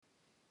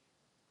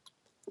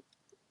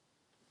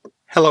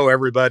Hello,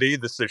 everybody.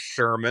 This is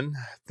Sherman.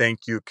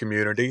 Thank you,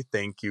 community.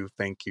 Thank you,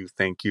 thank you,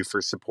 thank you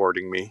for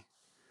supporting me.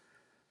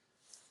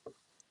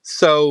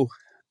 So,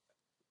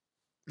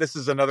 this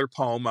is another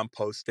poem I'm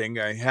posting.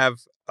 I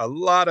have a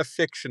lot of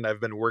fiction I've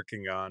been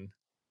working on.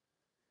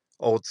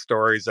 Old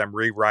stories I'm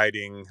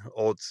rewriting,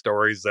 old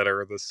stories that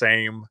are the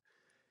same,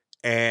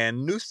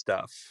 and new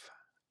stuff.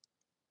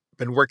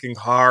 Been working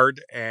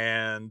hard,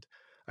 and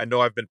I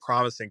know I've been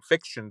promising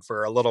fiction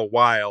for a little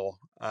while.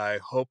 I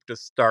hope to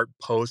start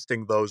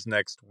posting those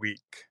next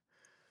week,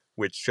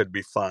 which should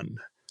be fun.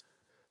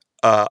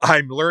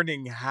 I'm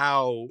learning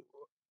how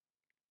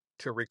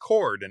to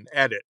record and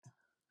edit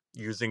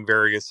using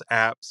various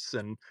apps,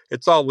 and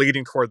it's all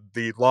leading toward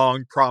the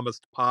long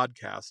promised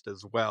podcast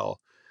as well.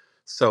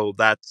 So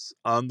that's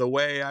on the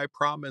way. I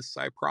promise.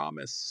 I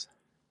promise.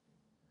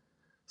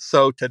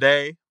 So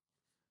today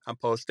I'm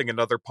posting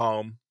another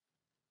poem.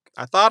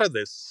 I thought of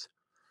this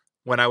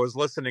when I was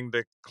listening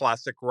to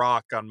classic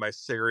rock on my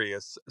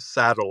Sirius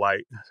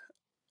satellite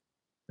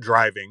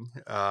driving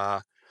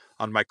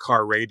on my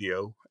car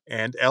radio,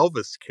 and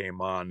Elvis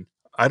came on.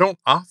 I don't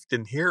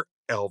often hear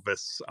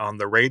Elvis on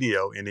the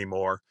radio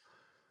anymore.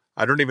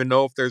 I don't even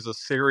know if there's a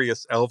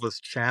Sirius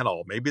Elvis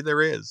channel. Maybe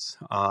there is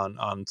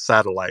on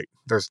satellite.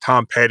 There's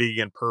Tom Petty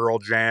and Pearl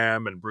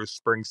Jam and Bruce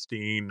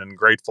Springsteen and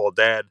Grateful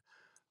Dead.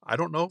 I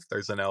don't know if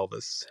there's an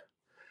Elvis.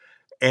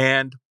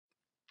 And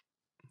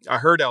I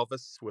heard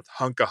Elvis with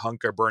Hunka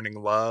Hunka Burning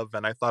Love,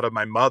 and I thought of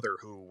my mother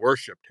who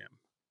worshipped him.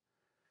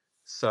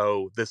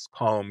 So this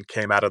poem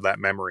came out of that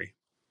memory.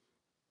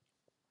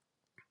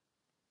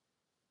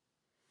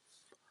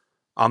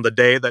 On the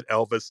day that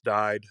Elvis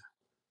died,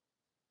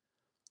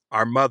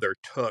 our mother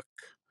took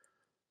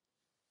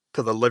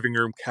to the living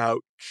room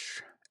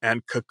couch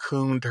and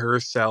cocooned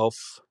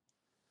herself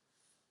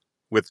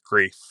with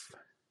grief.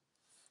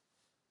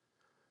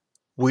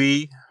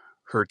 We,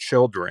 her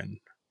children,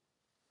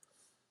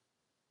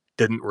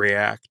 didn't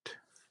react.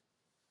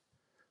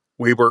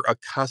 We were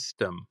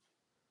accustomed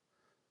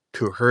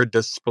to her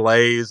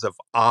displays of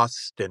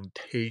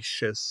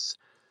ostentatious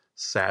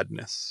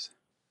sadness.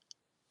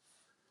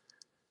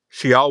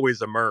 She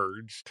always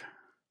emerged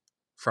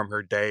from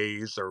her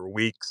days or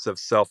weeks of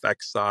self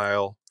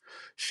exile.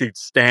 She'd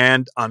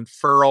stand,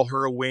 unfurl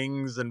her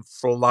wings, and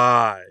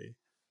fly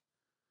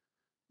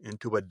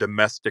into a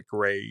domestic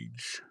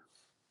rage.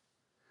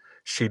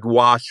 She'd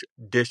wash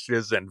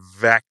dishes and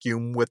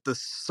vacuum with the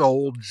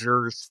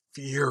soldier's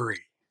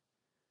fury.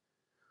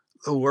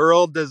 The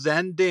world is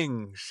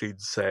ending,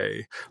 she'd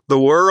say. The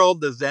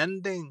world is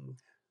ending.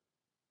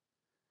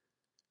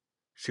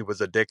 She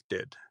was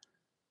addicted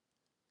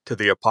to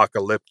the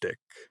apocalyptic.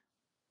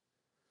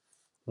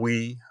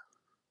 We,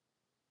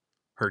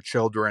 her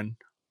children,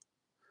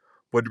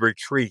 would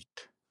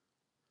retreat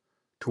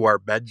to our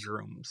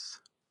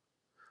bedrooms,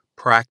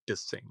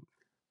 practicing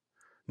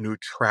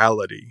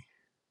neutrality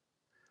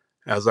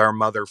as our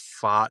mother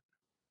fought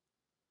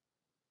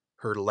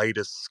her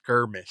latest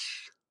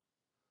skirmish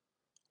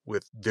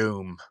with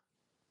doom.